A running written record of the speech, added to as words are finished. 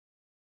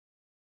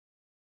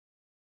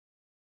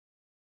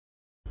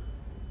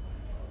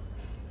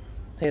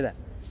Hey there.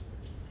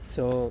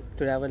 So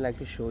today I would like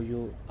to show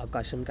you a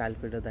custom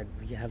calculator that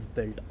we have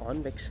built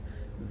on Wix,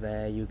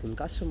 where you can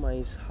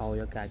customize how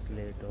your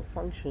calculator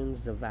functions,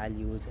 the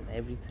values and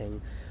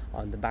everything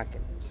on the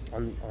backend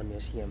on your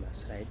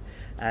CMS, right?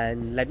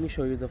 And let me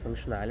show you the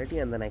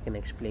functionality and then I can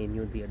explain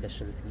you the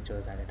additional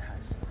features that it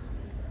has.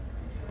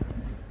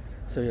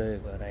 So here you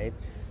go, right?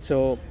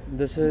 So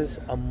this is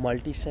a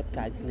multi-step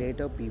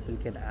calculator. People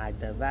can add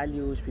their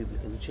values, people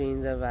can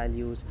change their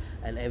values,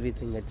 and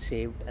everything gets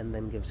saved and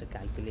then gives a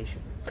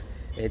calculation.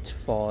 It's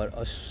for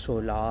a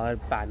solar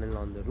panel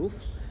on the roof,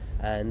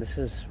 and this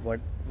is what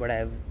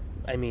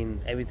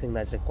everything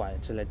that's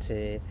required. So let's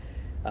say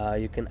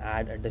you can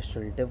add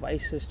additional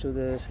devices to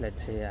this.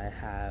 Let's say I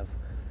have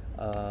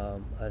a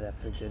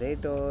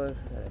refrigerator.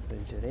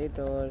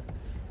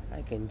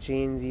 I can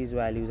change these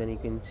values, and you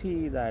can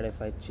see that if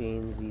I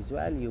change these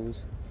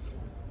values,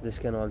 this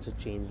can also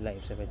change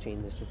life. So if I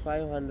change this to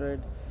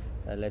 500,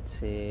 let's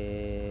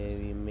say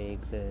we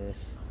make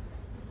this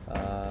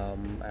I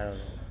don't know,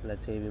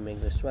 let's say we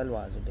make this 12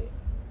 hours a day,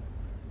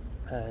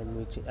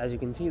 and as you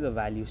can see, the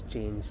values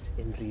changed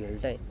in real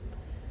time,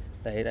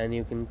 right? And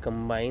you can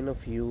combine a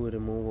few,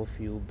 remove a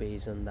few.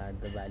 Based on that,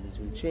 the values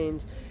will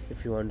change.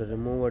 If you want to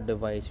remove a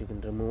device, you can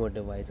remove a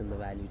device and the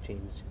value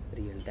changes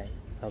real time.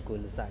 How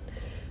cool is that?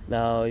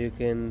 Now you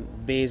can,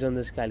 based on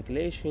this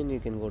calculation, you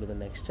can go to the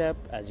next step,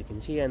 as you can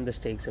see, and this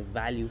takes a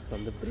value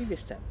from the previous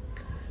step,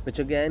 which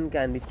again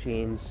can be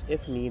changed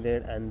if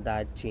needed, and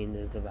that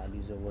changes the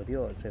values over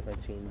here. So if I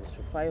change this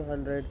to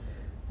 500,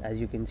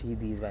 as you can see,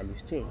 these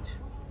values change.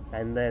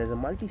 And there is a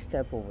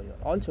multi-step over here.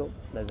 Also,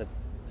 there's a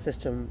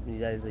system,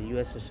 there is a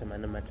US system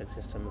and a metric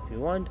system if you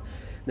want.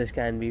 This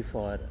can be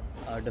for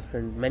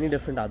many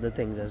different other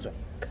things as well.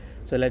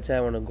 So let's say I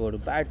want to go to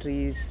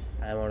batteries,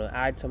 I want to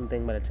add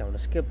something, but let's say I want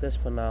to skip this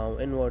for now.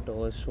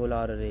 Inverters,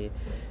 solar array,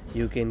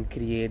 you can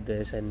create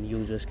this and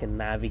users can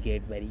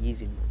navigate very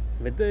easily.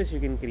 With this, you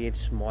can create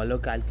smaller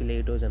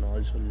calculators and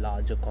also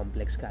larger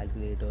complex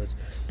calculators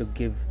to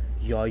give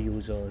your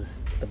users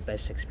the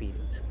best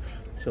experience.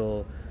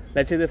 So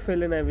let's say they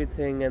fill in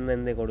everything and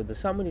then they go to the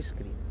summary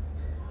screen,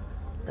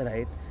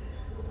 right?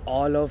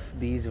 All of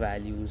these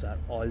values are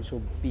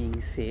also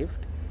being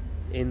saved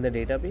in the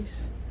database,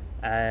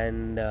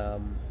 and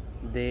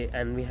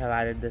we have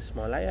added this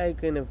small eye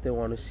icon if they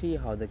want to see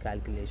how the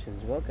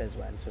calculations work as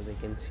well, so they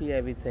can see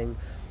everything,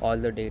 all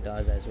the data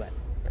as well.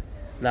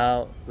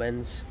 Now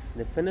once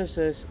they finish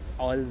this,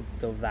 all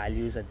the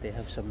values that they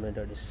have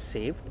submitted is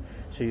saved,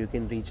 so you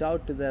can reach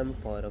out to them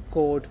for a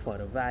code, for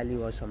a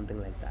value or something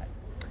like that.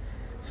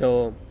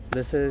 So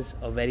this is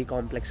a very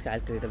complex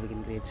calculator. We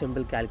can create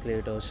simple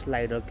calculators,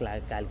 slider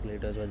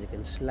calculators, where they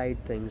can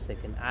slide things, they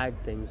can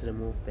add things,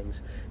 remove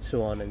things,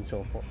 so on and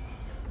so forth,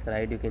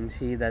 right? You can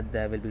see that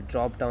there will be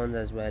drop downs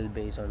as well.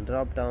 Based on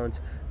drop downs,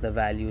 the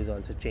values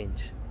also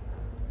change,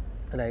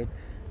 right?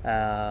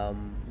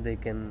 They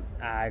can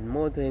add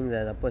more things.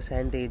 There are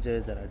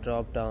percentages, there are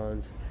drop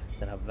downs,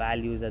 there are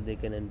values that they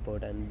can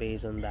input, and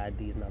based on that,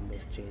 these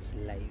numbers change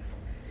live.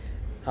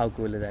 How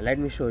cool is that? Let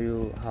me show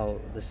you how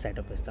the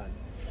setup is done.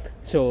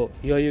 So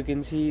here you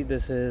can see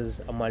this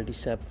is a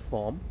multi-step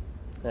form,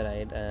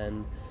 right?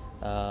 And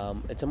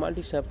it's a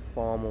multi-step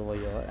form over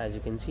here. As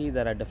you can see,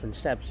 there are different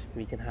steps.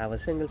 We can have a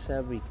single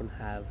step, we can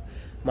have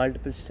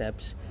multiple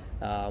steps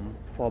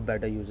for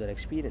better user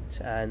experience,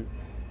 and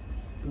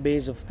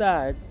based of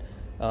that,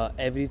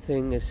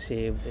 everything is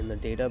saved in the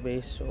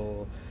database.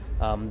 So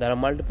there are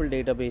multiple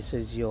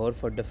databases here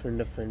for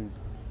different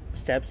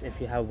steps. If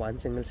you have one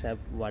single step,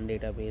 one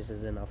database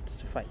is enough to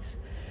suffice,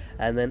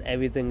 and then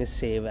everything is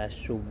saved as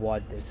to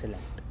what they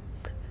select.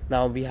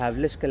 Now we have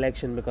list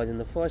collection, because in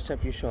the first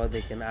step you saw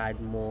they can add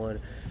more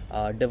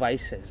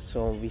devices,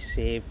 so we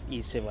save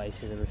each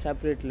device in a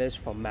separate list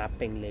for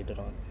mapping later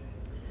on.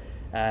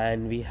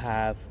 And we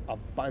have a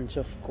bunch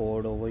of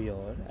code over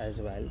here as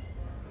well,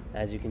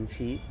 as you can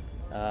see,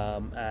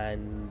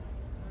 and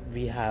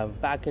we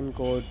have backend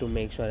code to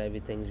make sure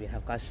everything. We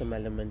have custom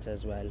elements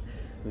as well.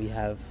 We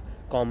have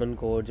common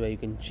codes where you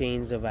can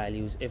change the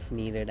values if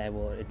needed.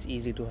 It's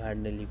easy to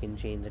handle. You can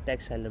change the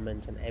text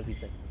elements and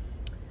everything.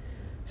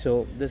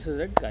 So this is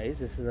it, guys.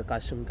 This is a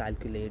custom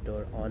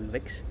calculator on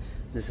Wix.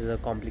 This is a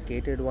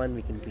complicated one.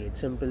 We can create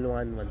simple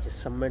one. Once it's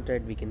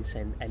submitted, we can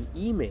send an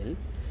email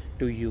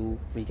to you.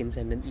 We can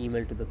send an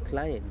email to the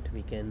client.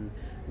 We can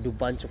do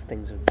bunch of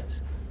things with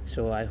this.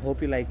 So I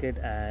hope you like it,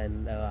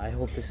 and I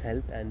hope this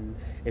helped. And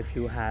if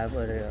you have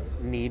a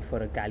need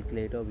for a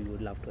calculator, we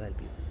would love to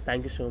help you.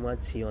 Thank you so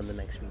much. See you on the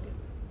next video.